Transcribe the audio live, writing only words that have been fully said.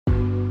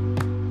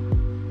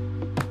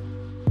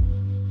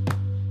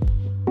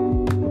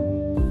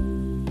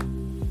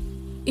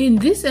In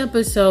this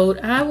episode,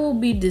 I will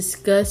be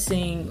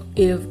discussing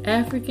if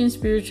African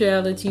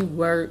spirituality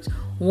works,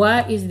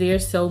 why is there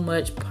so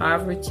much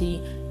poverty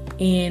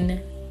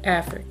in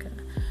Africa?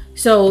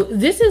 So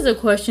this is a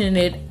question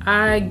that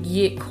I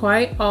get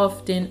quite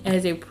often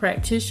as a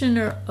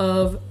practitioner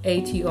of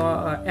ATR,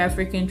 or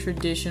African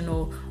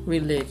traditional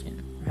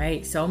religion,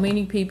 right? So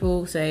many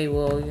people say,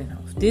 well,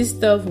 if this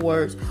stuff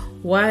works,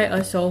 why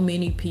are so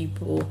many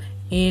people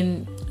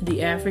in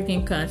the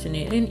African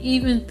continent and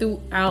even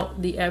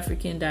throughout the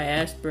African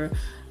diaspora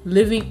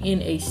living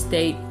in a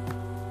state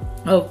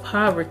of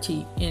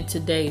poverty in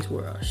today's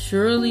world?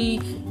 Surely,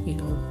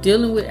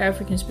 dealing with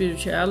African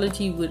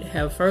spirituality would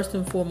have first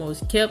and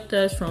foremost kept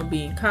us from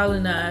being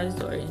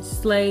colonized or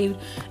enslaved,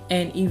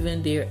 and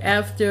even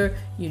thereafter,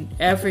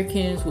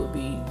 Africans would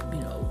be,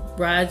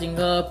 rising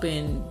up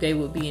and they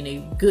would be in a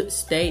good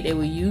state. They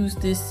would use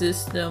this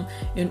system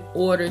in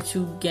order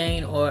to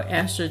gain or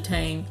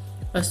ascertain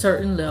a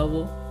certain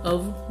level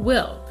of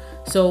wealth.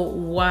 So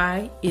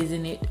why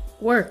isn't it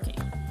working?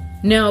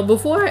 Now,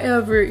 before I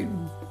ever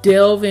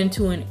delve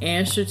into an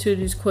answer to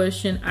this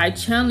question, I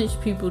challenge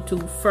people to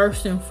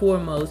first and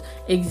foremost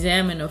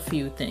examine a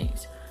few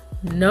things.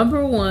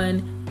 Number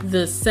one,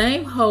 the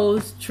same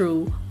holds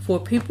true for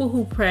people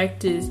who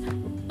practice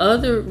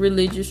other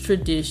religious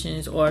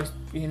traditions, or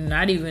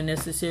not even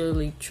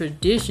necessarily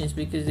traditions,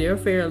 because they're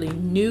fairly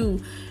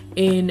new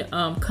in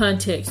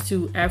context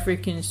to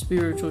African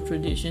spiritual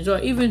traditions or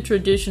even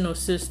traditional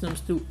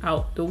systems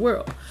throughout the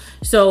world.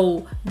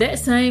 So that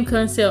same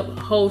concept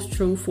holds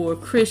true for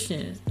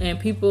Christians and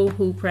people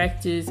who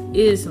practice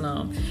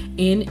Islam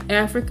in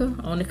Africa,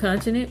 on the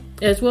continent,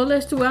 as well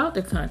as throughout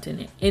the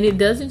continent. And it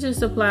doesn't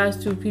just apply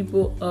to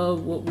people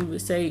of what we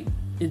would say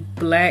is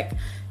black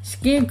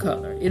skin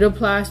color. It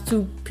applies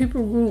to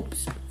people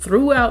groups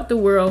throughout the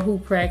world who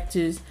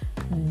practice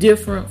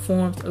different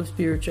forms of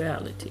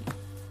spirituality.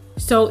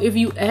 So if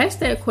you ask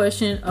that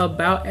question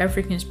about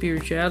African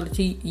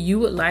spirituality, you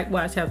would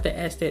likewise have to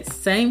ask that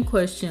same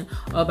question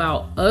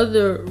about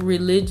other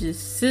religious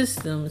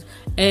systems,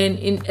 and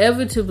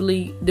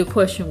inevitably the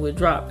question would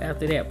drop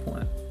after that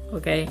point.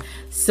 Okay,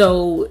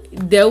 so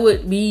there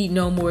would be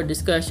no more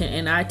discussion,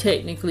 and I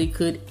technically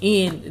could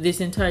end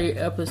this entire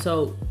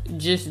episode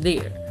just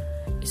there.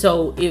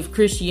 So if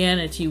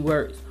Christianity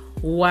works,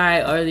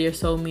 why are there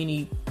so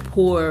many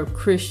poor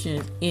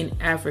Christians in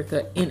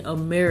Africa, in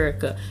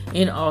America,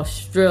 in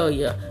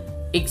Australia,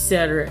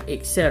 etc.,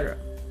 etc.?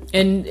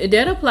 And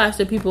that applies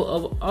to people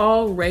of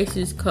all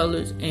races,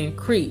 colors, and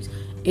creeds.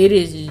 It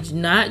is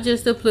not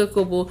just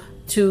applicable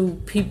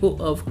to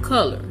people of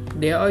color.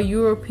 There are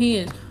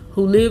Europeans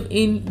who live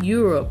in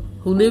Europe,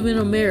 who live in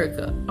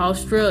America,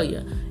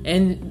 Australia,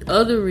 and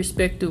other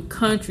respective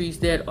countries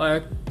that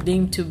are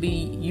deemed to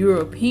be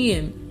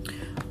European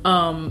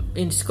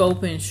in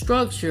scope and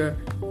structure,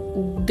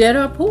 that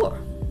are poor.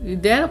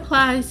 That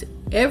applies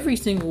every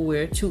single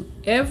where to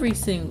every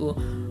single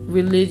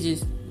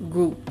religious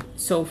group,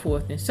 so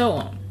forth and so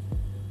on.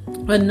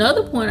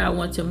 Another point I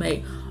want to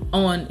make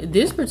on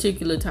this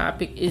particular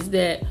topic is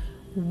that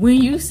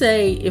when you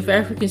say if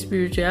African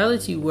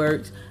spirituality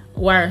works,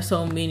 why are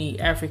so many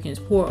Africans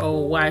poor,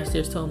 or why is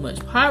there so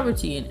much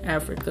poverty in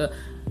Africa?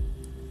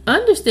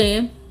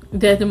 Understand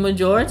that the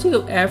majority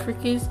of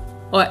Africans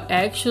are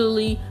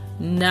actually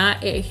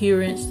not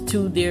adherents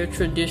to their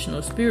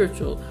traditional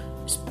spiritual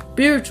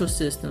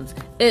systems,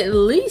 at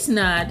least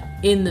not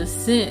in the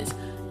sense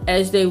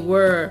as they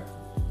were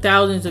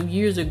thousands of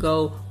years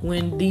ago,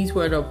 when these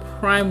were the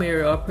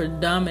primary or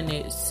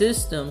predominant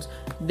systems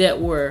that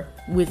were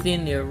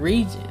within their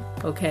region.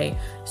 Okay,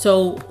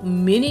 so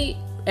many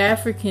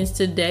Africans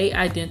today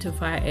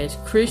identify as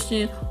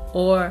Christian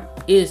or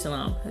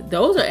Islam.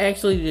 Those are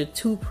actually the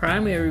two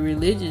primary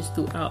religions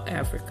throughout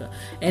Africa.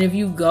 And if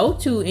you go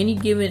to any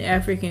given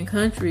African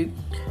country,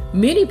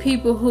 many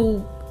people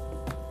who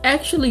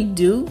actually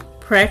do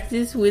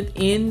practice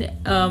within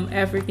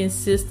African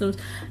systems,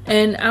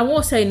 and I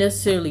won't say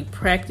necessarily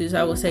practice,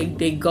 I will say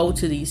they go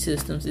to these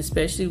systems,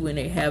 especially when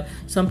they have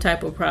some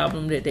type of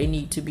problem that they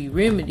need to be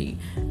remedied.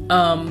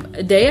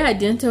 They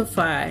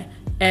identify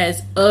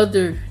as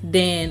other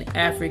than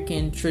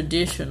African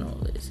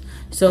traditionalists.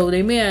 So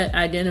they may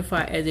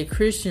identify as a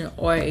Christian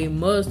or a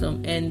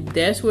Muslim, and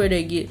that's where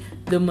they get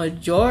the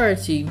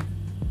majority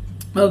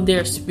of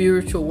their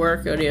spiritual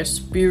work or their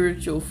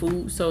spiritual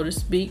food, so to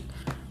speak.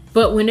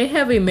 But when they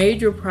have a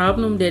major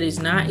problem that is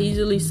not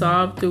easily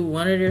solved through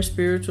one of their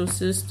spiritual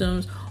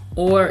systems,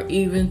 or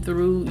even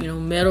through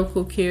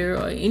medical care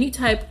or any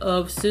type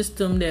of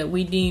system that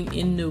we deem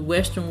in the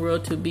Western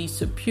world to be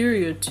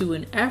superior to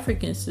an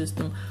African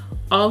system,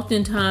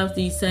 oftentimes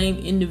these same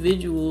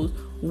individuals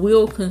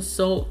will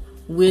consult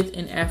with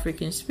an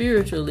African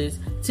spiritualist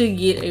to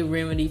get a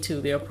remedy to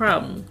their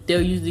problem.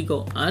 They'll usually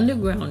go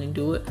underground and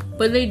do it,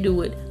 but they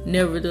do it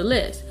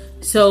nevertheless.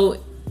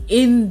 So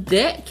in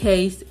that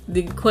case,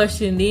 the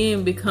question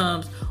then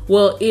becomes,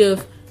 well,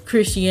 if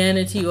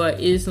Christianity or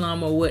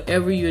Islam or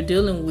whatever you're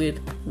dealing with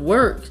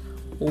works,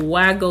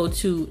 why go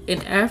to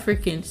an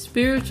African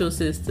spiritual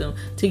system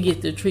to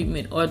get the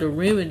treatment or the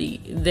remedy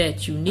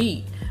that you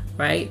need?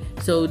 right?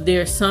 So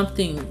there's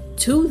something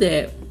to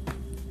that.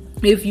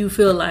 If you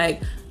feel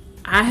like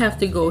I have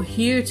to go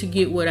here to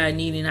get what I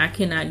need and I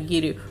cannot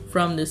get it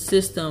from the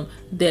system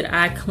that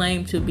I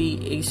claim to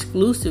be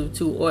exclusive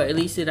to, or at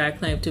least that I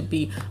claim to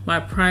be my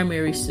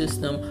primary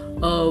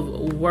system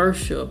of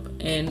worship,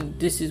 and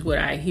this is what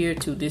I adhere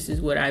to, this is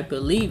what I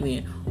believe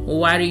in,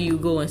 why do you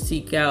go and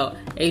seek out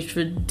a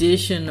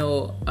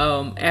traditional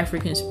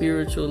African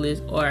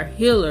spiritualist or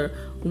healer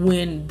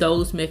when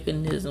those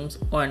mechanisms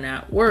are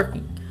not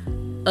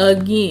working?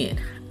 Again,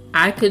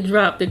 I could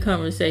drop the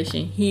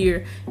conversation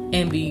here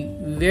and be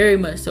very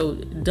much so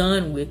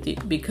done with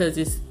it, because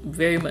it's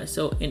very much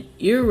so an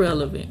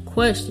irrelevant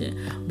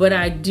question. But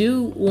I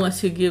do want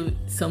to give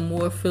some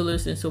more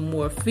fillers and some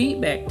more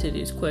feedback to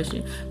this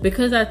question,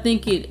 because I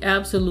think it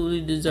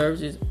absolutely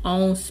deserves its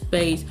own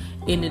space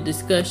in the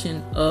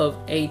discussion of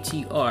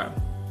ATR.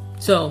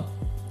 So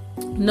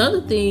another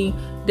thing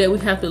that we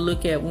have to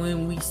look at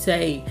when we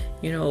say,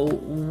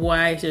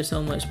 why is there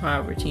so much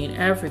poverty in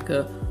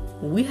Africa?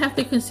 We have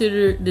to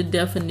consider the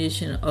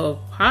definition of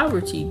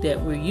poverty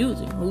that we're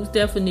using. Whose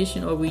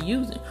definition are we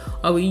using?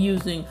 Are we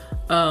using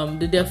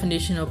the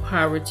definition of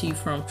poverty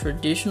from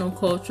traditional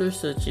cultures,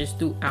 such as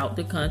throughout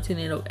the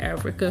continent of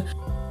Africa,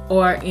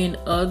 or in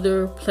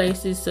other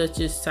places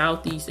such as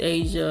Southeast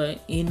Asia,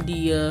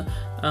 India,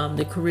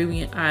 the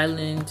Caribbean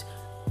islands,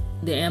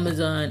 the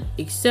Amazon,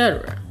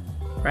 etc.,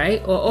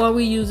 right? Or are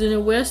we using a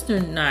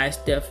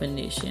westernized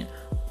definition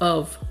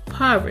of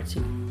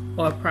poverty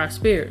or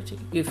prosperity,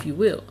 if you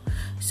will?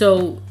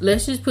 So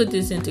let's just put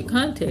this into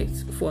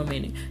context for a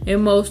minute.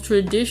 In most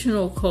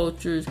traditional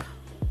cultures,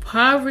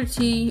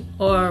 poverty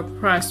or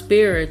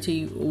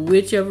prosperity,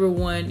 whichever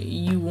one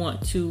you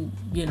want to,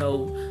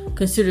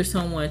 consider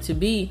someone to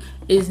be,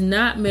 is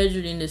not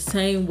measured in the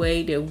same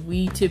way that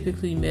we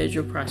typically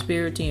measure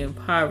prosperity and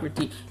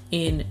poverty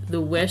in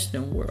the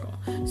Western world.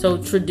 So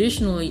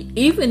traditionally,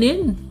 even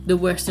in the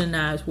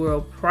westernized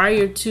world,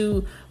 prior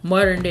to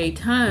modern day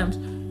times,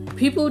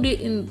 people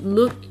didn't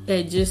look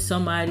at just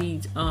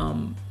somebody's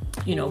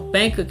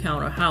bank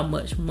account or how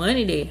much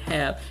money they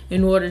have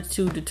in order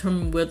to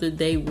determine whether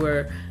they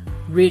were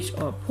rich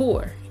or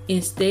poor.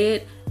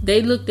 Instead,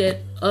 they looked at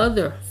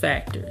other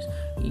factors.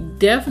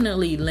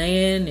 Definitely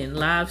land and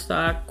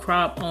livestock,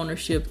 crop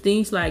ownership,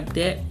 things like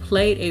that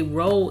played a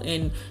role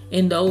in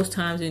those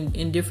times,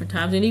 in different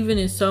times, and even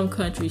in some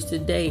countries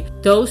today.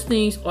 Those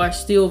things are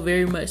still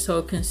very much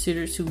so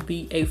considered to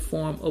be a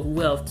form of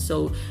wealth.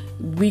 So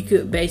we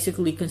could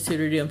basically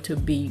consider them to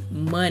be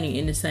money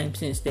in the same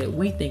sense that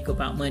we think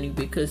about money,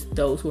 because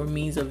those were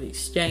means of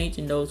exchange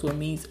and those were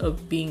means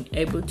of being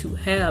able to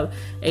have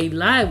a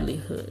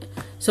livelihood.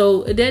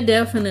 So that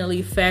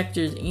definitely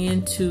factors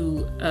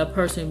into a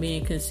person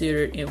being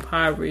considered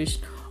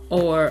impoverished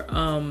or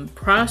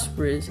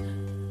prosperous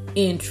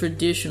in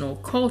traditional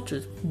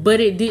cultures.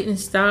 But it didn't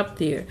stop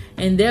there,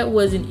 and that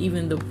wasn't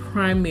even the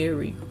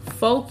primary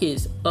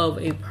focus of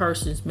a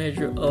person's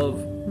measure of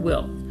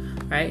wealth.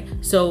 Right?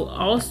 So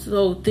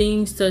also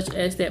things such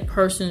as that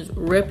person's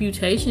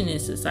reputation in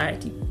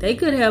society. They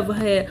could have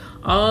had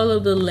all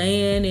of the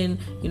land and,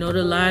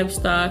 the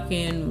livestock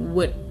and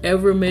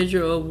whatever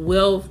measure of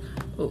wealth,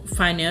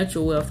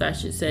 financial wealth, I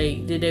should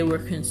say, that they were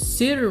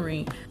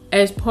considering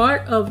as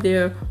part of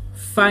their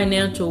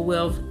financial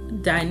wealth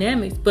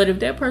dynamics. But if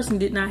that person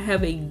did not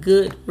have a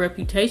good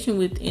reputation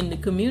within the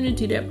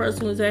community, that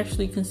person was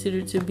actually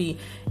considered to be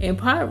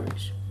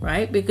impoverished.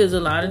 Right? Because a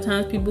lot of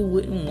times people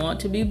wouldn't want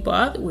to be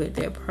bothered with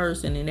that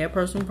person, and that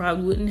person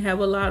probably wouldn't have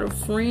a lot of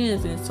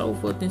friends and so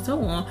forth and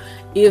so on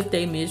if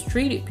they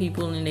mistreated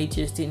people and they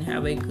just didn't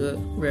have a good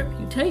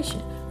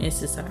reputation in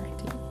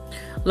society.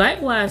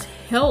 Likewise,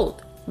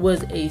 health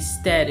was a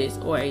status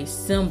or a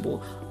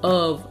symbol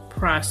of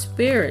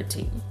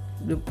prosperity.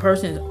 The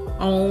person's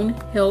own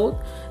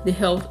health, the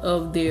health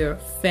of their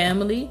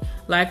family,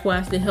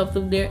 likewise the health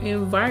of their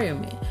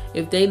environment.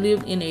 If they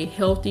lived in a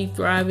healthy,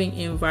 thriving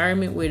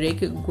environment where they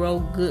could grow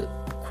good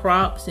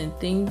crops and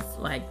things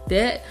like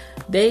that,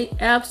 they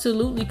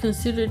absolutely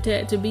considered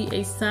that to be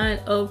a sign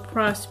of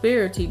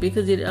prosperity,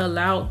 because it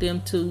allowed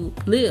them to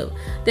live.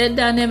 That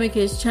dynamic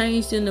has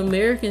changed in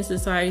American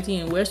society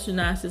and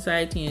westernized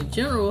society in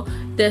general.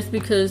 That's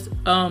because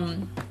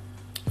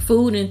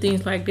food and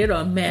things like that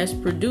are mass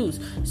produced.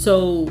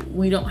 So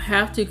we don't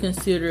have to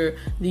consider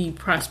the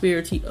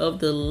prosperity of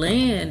the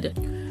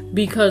land,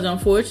 because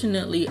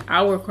unfortunately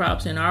our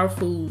crops and our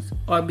foods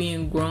are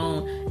being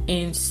grown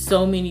in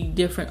so many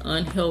different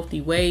unhealthy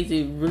ways.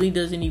 It really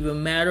doesn't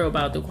even matter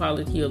about the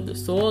quality of the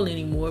soil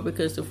anymore,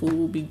 because the food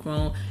will be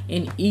grown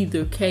in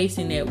either case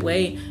in that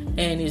way,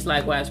 and it's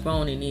likewise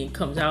grown and it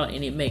comes out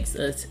and it makes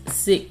us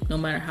sick no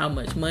matter how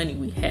much money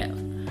we have.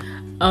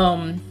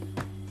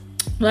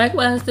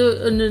 Likewise,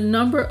 the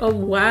number of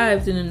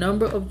wives and the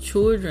number of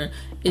children,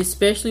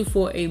 especially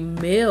for a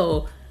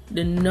male,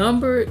 the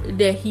number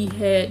that he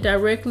had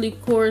directly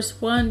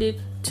corresponded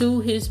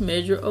to his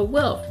measure of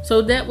wealth.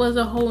 So that was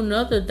a whole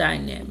nother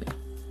dynamic.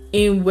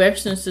 In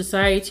Western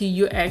society,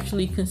 you're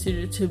actually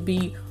considered to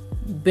be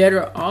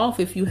better off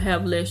if you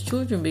have less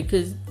children,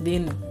 because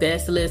then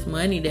that's less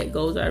money that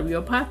goes out of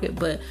your pocket.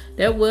 But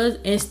that was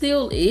and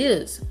still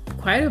is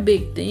quite a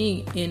big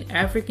thing in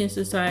African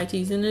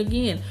societies, and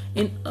again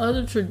in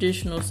other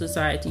traditional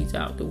societies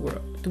throughout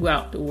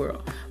the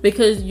world,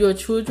 because your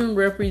children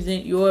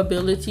represent your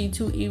ability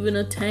to even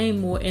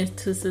attain more and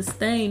to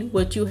sustain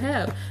what you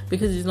have.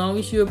 Because as long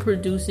as you're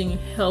producing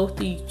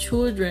healthy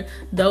children,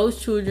 those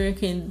children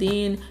can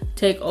then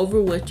take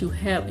over what you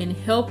have and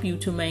help you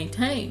to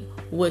maintain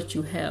what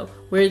you have.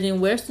 Whereas in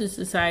Western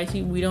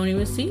society, we don't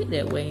even see it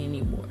that way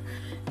anymore.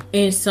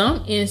 In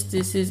some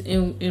instances,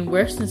 in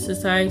Western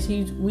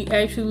societies, we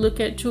actually look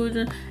at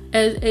children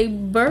as a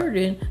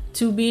burden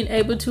to being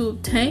able to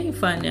obtain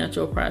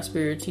financial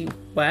prosperity.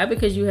 Why?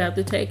 Because you have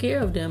to take care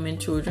of them, and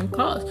children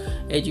cost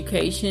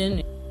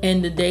education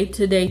and the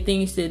day-to-day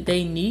things that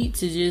they need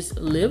to just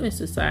live in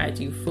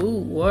society: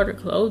 food, water,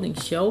 clothing,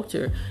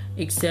 shelter,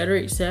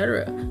 etc.,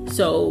 etc.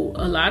 So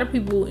a lot of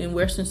people in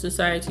Western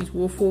societies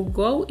will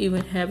forego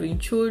even having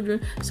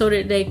children so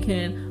that they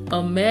can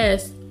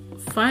amass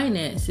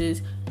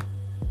finances,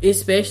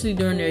 especially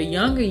during their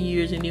younger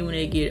years. And then when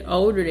they get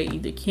older, they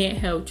either can't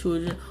have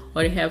children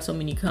or they have so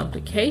many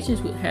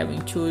complications with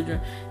having children.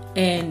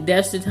 And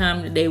that's the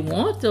time that they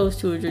want those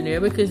children there,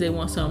 because they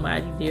want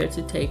somebody there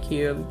to take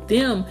care of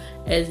them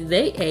as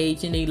they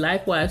age. And they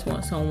likewise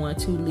want someone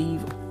to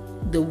leave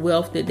the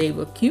wealth that they've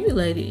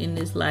accumulated in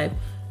this life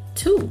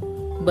too.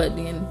 But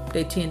then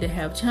they tend to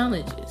have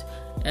challenges.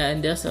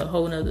 And that's a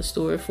whole nother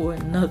story for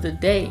another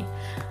day.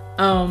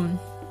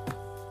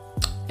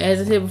 As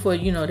I said before,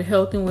 the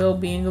health and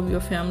well-being of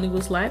your family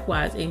was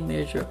likewise a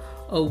measure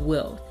of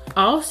wealth.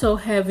 Also,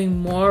 having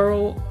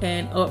moral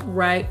and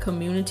upright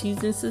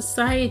communities and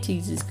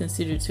societies is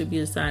considered to be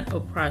a sign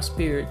of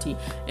prosperity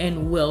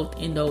and wealth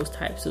in those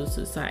types of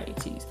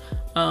societies,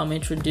 in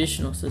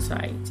traditional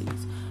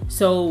societies.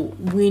 So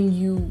when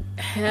you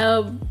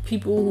have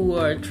people who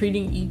are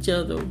treating each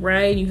other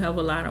right, you have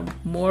a lot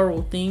of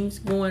moral things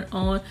going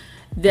on,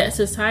 that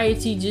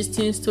society just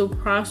tends to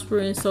prosper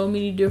in so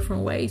many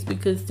different ways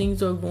because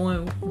things are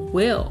going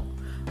well.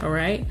 All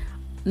right.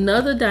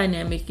 Another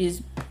dynamic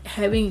is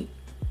having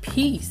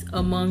peace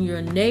among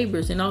your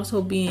neighbors and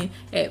also being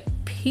at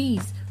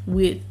peace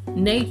with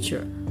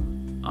nature.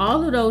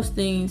 All of those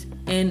things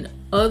and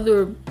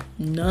other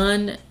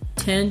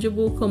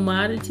non-tangible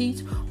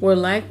commodities were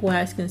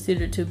likewise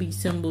considered to be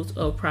symbols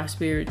of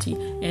prosperity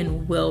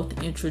and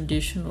wealth in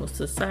traditional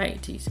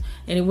societies.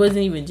 And it wasn't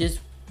even just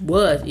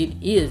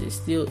it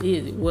still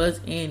is. It was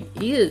and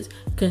is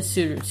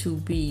considered to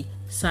be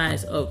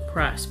signs of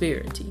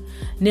prosperity.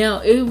 Now,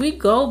 if we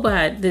go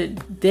by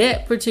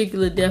that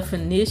particular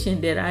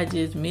definition that I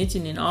just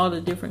mentioned and all the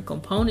different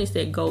components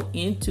that go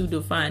into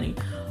defining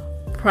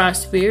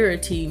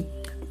prosperity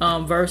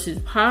versus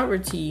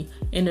poverty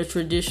in the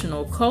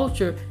traditional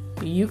culture,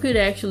 you could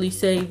actually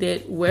say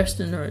that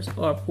Westerners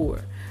are poor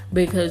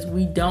because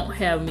we don't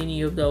have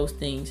many of those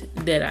things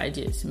that I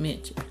just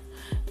mentioned.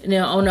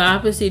 Now, on the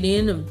opposite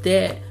end of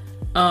that,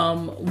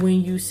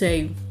 when you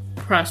say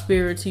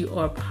prosperity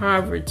or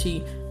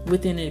poverty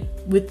within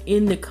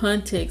the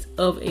context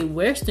of a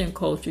Western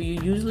culture,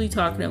 you're usually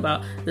talking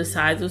about the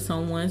size of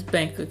someone's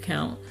bank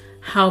account,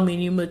 how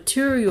many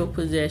material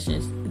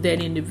possessions that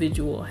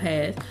individual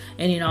has,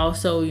 and then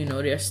also,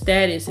 their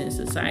status in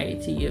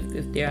society.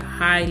 If they're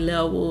high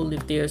level,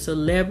 if they're a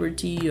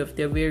celebrity, if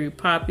they're very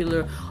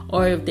popular,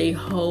 or if they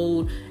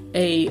hold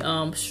a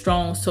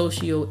strong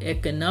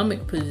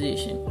socioeconomic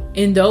position.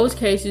 In those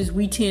cases,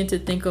 we tend to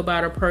think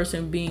about a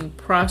person being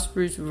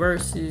prosperous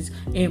versus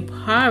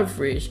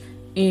impoverished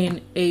in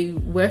a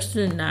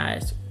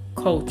westernized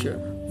culture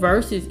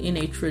versus in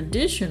a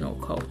traditional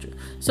culture.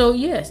 So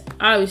yes,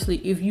 obviously,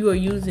 if you are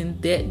using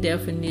that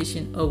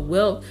definition of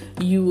wealth,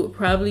 you would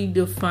probably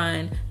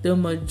define the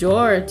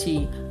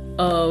majority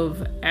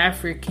of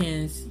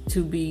Africans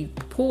to be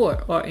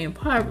poor or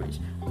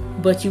impoverished.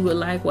 But you would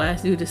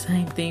likewise do the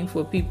same thing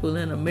for people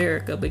in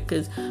America,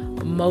 because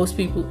most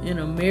people in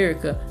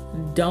America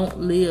don't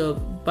live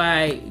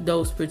by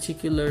those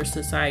particular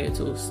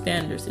societal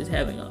standards as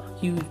having a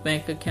huge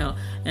bank account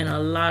and a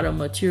lot of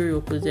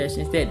material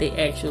possessions that they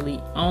actually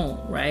own,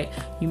 right?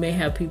 You may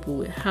have people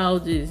with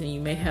houses and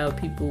you may have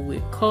people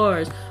with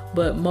cars,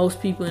 but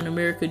most people in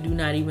America do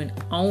not even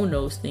own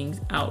those things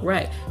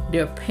outright.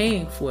 They're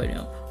paying for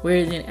them.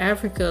 Whereas in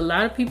Africa,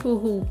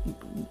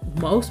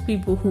 most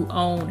people who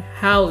own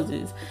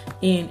houses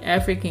in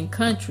African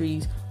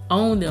countries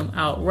own them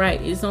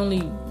outright. It's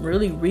only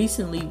really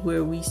recently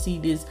where we see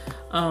this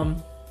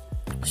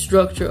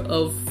structure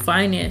of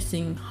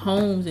financing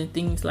homes and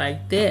things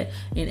like that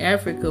in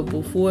Africa.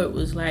 Before, it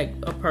was like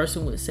a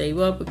person would save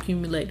up,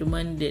 accumulate the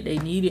money that they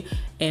needed,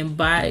 and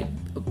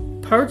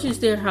purchase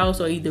their house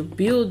or either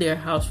build their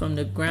house from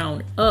the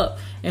ground up.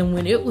 And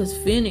when it was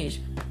finished,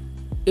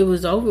 it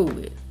was over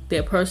with.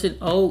 That person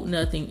owed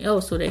nothing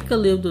else, so they could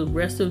live the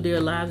rest of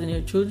their lives and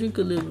their children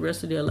could live the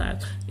rest of their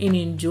lives and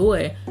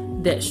enjoy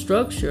that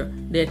structure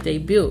that they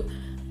built.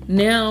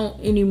 Now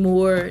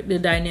anymore, the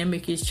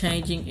dynamic is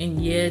changing,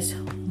 and yes,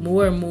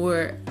 more and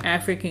more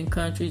African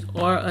countries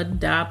are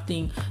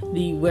adopting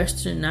the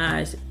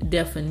westernized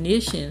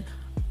definition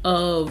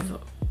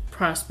of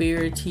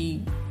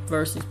prosperity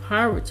versus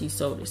poverty,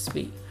 so to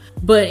speak.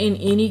 But in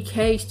any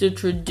case, the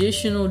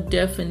traditional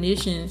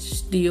definition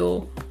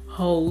still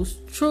holds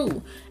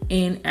true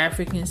in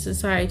African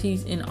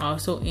societies and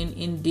also in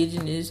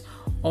indigenous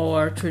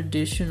or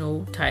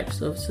traditional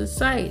types of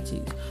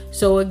societies.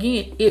 So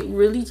again, it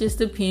really just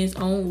depends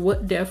on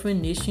what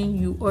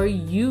definition you are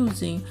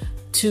using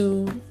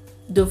to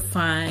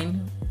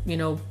define,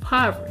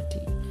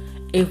 poverty.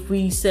 If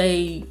we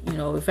say,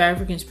 if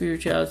African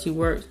spirituality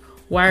works,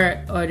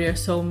 why are there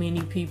so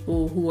many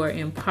people who are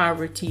in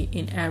poverty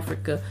in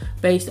Africa?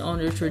 Based on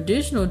the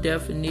traditional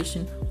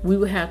definition, we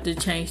would have to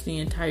change the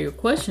entire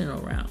question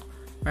around,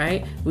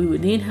 right? We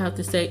would then have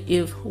to say,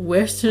 if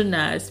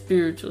westernized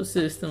spiritual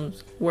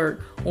systems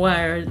work,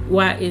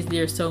 why is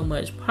there so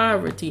much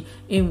poverty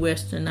in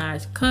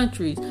westernized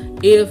countries?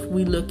 If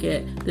we look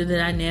at the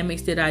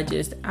dynamics that I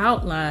just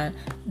outlined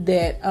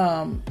that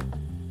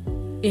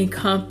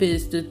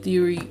encompass the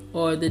theory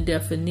or the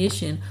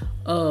definition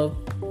of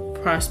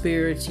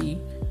prosperity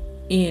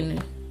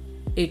in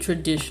a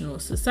traditional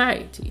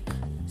society.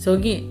 So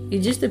again, it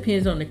just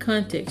depends on the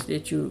context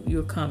that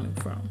you're coming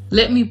from.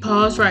 Let me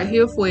pause right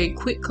here for a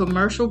quick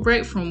commercial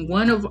break from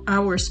one of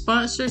our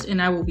sponsors, and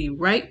I will be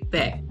right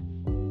back.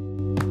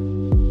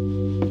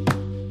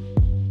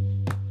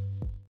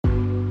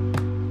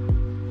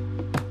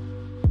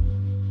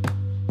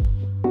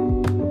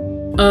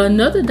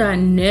 Another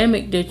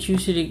dynamic that you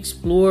should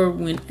explore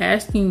when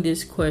asking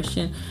this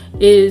question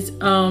is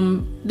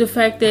the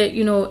fact that,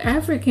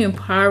 African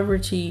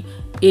poverty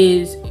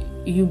is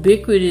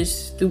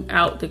ubiquitous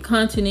throughout the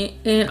continent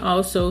and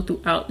also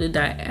throughout the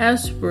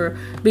diaspora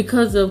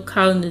because of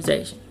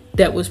colonization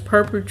that was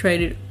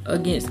perpetrated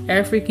against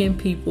African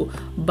people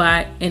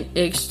by an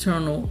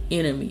external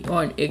enemy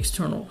or an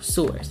external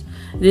source.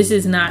 This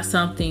is not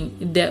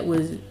something that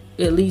was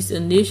at least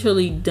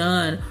initially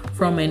done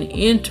from an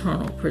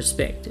internal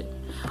perspective,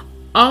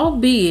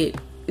 albeit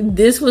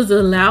this was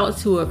allowed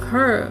to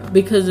occur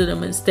because of the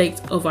mistakes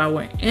of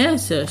our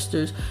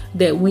ancestors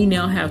that we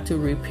now have to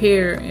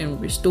repair and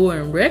restore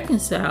and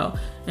reconcile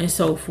and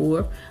so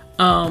forth.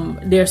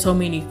 There are so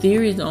many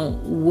theories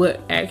on what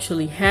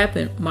actually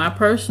happened. My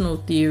personal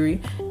theory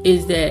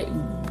is that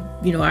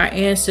our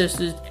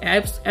ancestors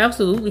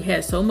absolutely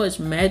had so much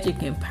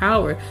magic and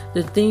power.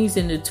 The things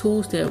and the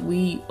tools that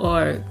we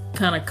are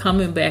kind of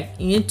coming back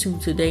into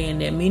today and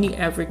that many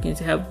Africans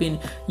have been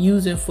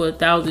using for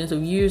thousands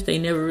of years, they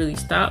never really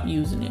stopped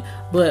using it.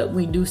 But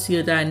we do see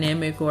a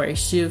dynamic or a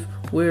shift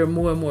where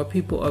more and more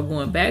people are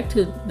going back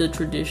to the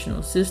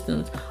traditional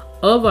systems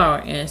of our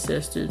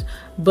ancestors.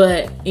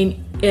 But at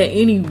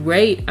any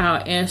rate,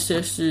 our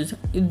ancestors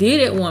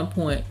did at one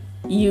point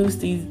use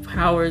these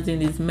powers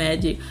and this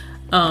magic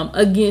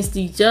against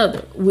each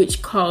other,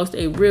 which caused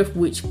a rift,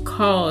 which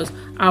caused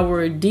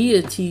our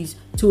deities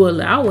to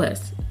allow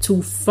us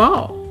to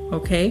fall.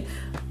 Okay,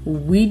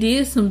 we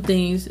did some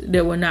things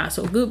that were not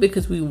so good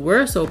because we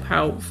were so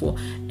powerful.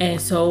 And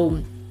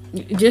so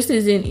just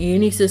as in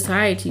any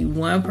society,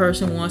 one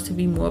person wants to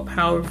be more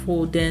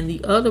powerful than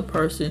the other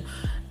person,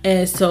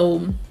 and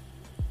so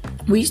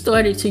we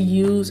started to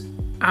use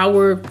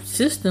our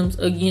systems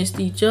against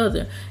each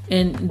other,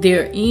 and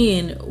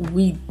therein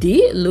we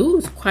did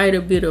lose quite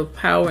a bit of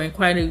power and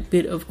quite a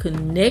bit of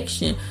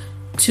connection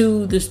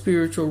to the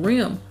spiritual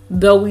realm,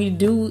 though we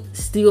do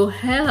still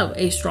have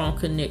a strong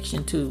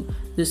connection to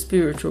the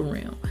spiritual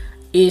realm.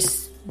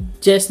 It's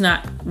just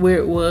not where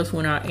it was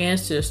when our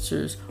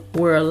ancestors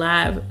were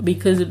alive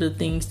because of the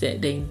things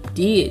that they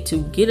did to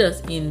get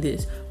us in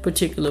this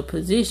particular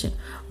position.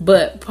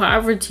 But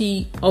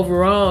poverty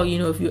overall,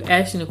 if you're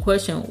asking the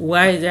question,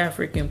 why is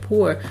African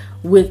poor,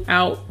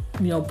 without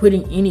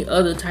putting any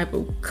other type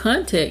of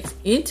context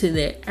into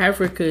that,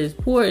 Africa is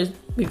poor is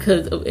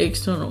because of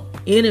external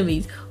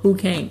enemies who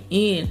came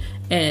in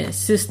and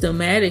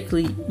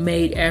systematically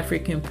made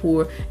African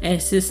poor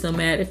and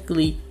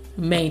systematically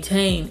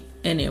maintained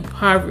an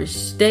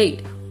impoverished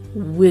state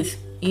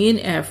within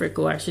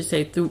Africa, or I should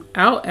say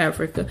throughout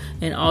Africa,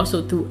 and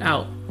also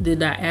throughout the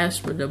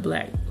diaspora, the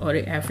Black or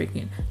the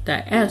African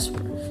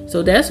diaspora.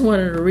 So that's one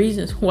of the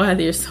reasons why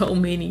there's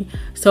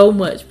so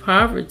much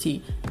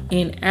poverty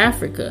in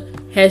Africa.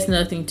 Has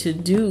nothing to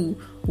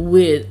do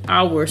with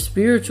our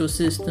spiritual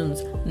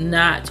systems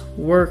not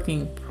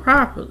working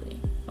properly.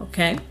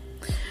 Okay.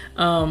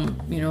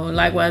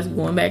 Likewise,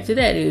 going back to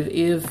that,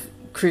 if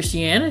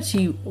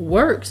Christianity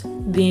works,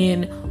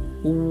 then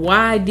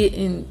why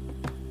didn't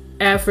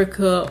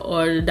Africa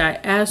or the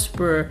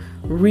diaspora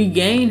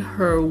regain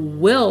her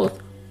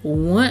wealth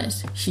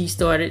once she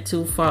started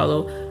to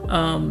follow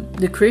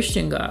the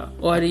Christian God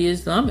or the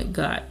Islamic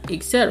God,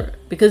 etc.?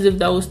 Because if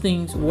those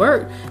things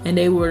worked and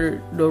they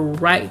were the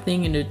right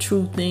thing and the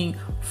true thing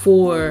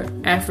for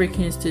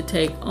Africans to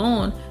take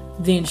on,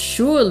 then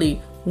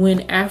surely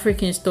when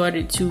Africans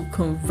started to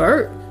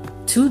convert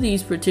to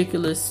these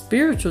particular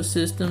spiritual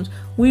systems,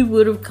 we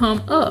would have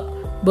come up.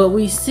 But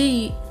we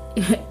see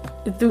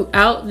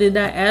throughout the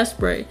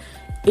diaspora,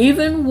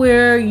 even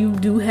where you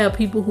do have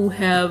people who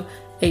have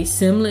a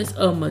semblance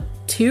of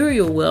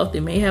material wealth, they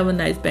may have a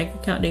nice bank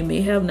account, they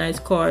may have nice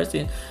cars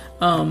and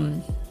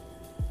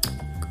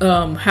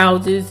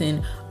houses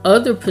and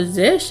other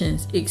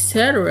possessions,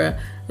 etc.,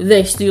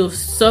 they still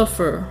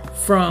suffer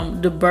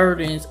from the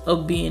burdens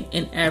of being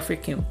an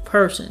African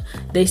person.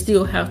 They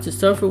still have to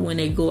suffer when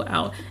they go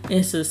out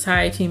in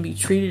society and be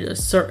treated a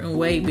certain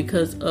way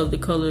because of the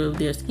color of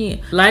their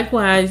skin.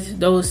 Likewise,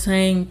 those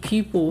same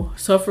people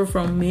suffer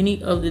from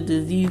many of the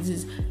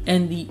diseases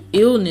and the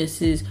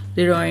illnesses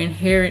that are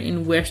inherent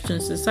in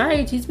Western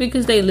societies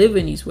because they live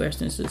in these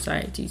Western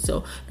societies.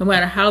 So no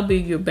matter how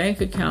big your bank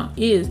account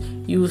is,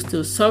 you will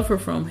still suffer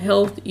from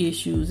health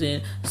issues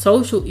and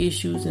social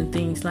issues and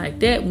things like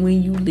that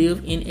when you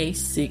live in a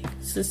sick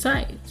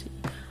society.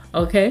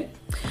 Okay?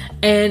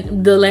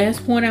 And the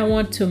last point I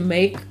want to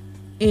make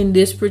in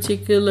this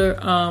particular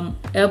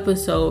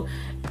episode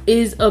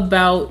is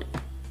about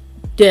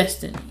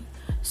destiny.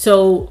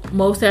 So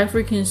most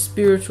African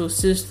spiritual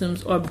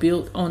systems are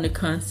built on the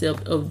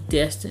concept of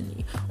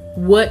destiny.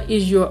 What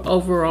is your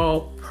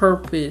overall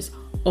purpose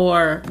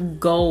or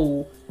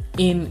goal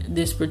in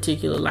this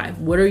particular life?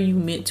 What are you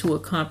meant to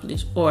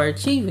accomplish or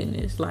achieve in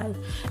this life?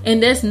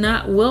 And that's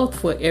not wealth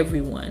for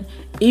everyone.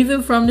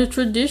 Even from the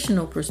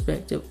traditional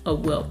perspective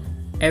of wealth,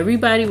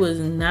 everybody was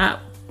not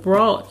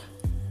brought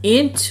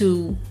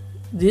into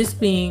this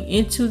being,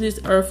 into this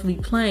earthly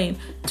plane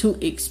to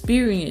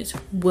experience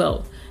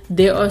wealth.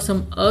 There are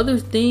some other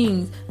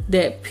things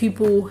that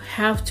people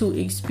have to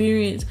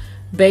experience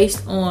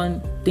based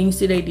on things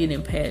that they did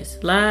in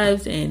past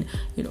lives and,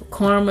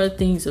 karma,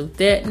 things of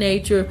that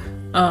nature,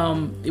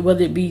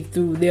 whether it be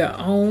through their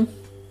own,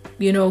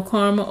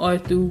 karma or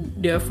through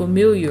their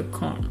familiar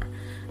karma.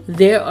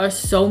 There are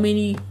so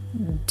many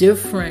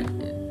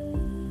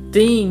different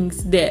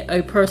things that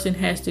a person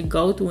has to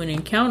go through and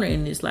encounter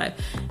in this life.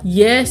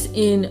 Yes,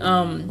 in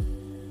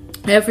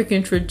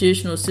African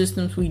traditional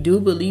systems, we do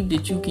believe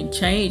that you can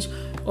change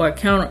or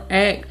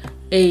counteract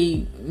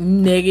a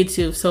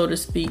negative, so to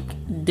speak,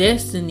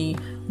 destiny.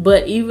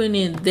 But even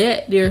in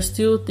that, there are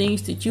still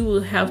things that you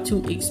will have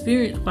to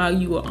experience while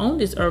you are on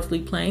this earthly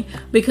plane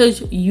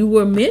because you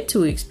were meant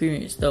to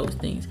experience those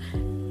things.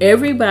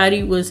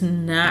 Everybody was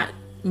not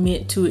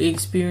meant to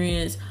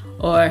experience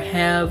or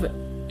have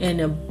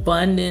an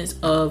abundance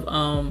of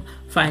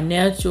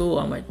financial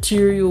or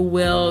material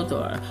wealth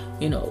or,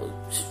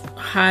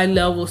 high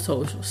level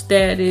social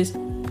status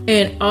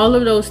and all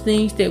of those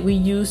things that we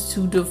use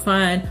to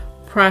define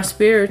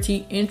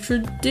prosperity in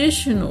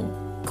traditional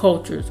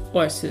cultures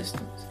or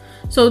systems.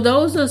 So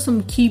those are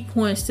some key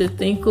points to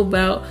think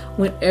about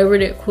whenever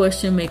that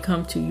question may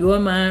come to your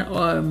mind,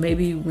 or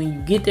maybe when you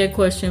get that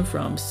question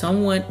from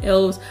someone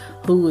else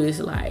who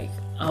is like,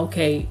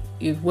 okay,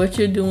 if what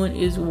you're doing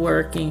is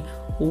working,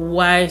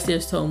 why is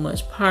there so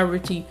much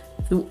poverty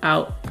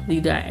throughout the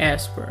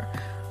diaspora?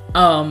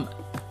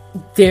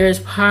 There's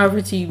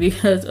poverty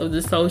because of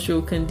the social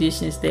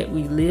conditions that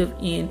we live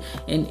in,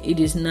 and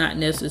it is not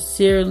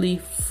necessarily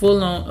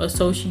full on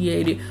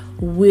associated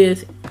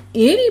with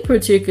any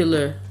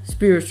particular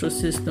spiritual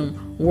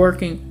system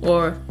working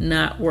or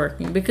not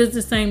working, because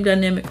the same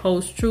dynamic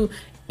holds true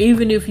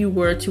even if you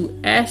were to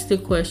ask the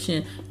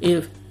question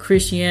if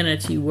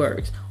Christianity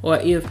works, or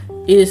if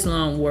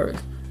Islam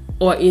works,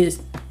 or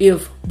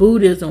if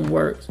Buddhism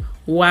works.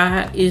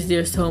 Why is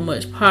there so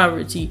much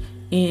poverty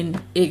in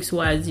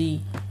XYZ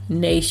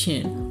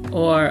nation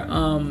or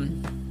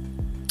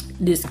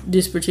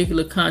this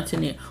particular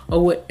continent,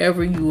 or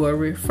whatever you are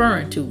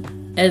referring to?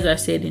 As I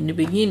said in the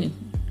beginning,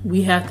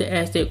 we have to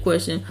ask that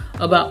question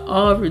about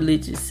all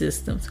religious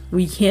systems.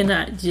 We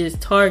cannot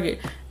just target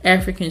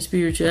African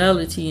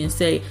spirituality and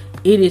say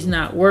it is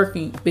not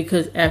working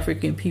because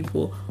African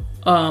people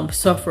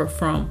suffer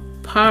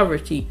from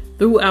poverty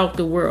throughout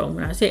the world.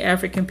 When I say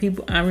African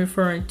people, I'm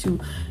referring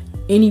to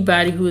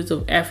anybody who is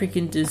of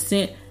African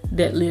descent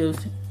that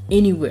lives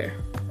anywhere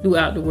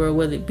throughout the world,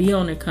 whether it be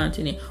on the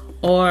continent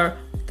or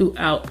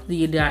throughout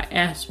the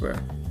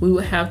diaspora. We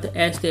would have to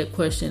ask that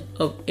question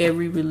of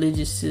every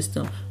religious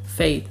system,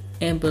 faith,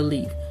 and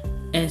belief.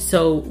 And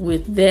so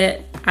with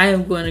that, I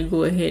am going to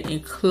go ahead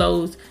and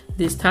close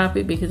this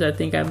topic because I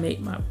think I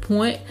made my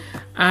point.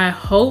 I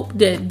hope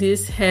that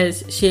this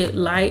has shed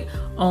light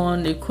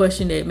on the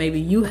question that maybe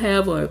you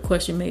have, or a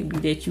question maybe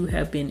that you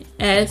have been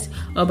asked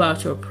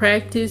about your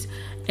practice.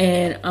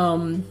 And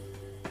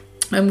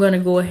I'm going to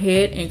go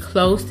ahead and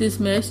close this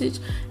message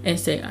and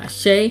say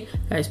Ashe.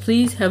 Guys,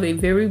 please have a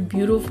very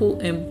beautiful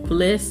and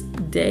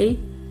blessed day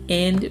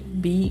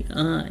and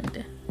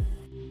beyond.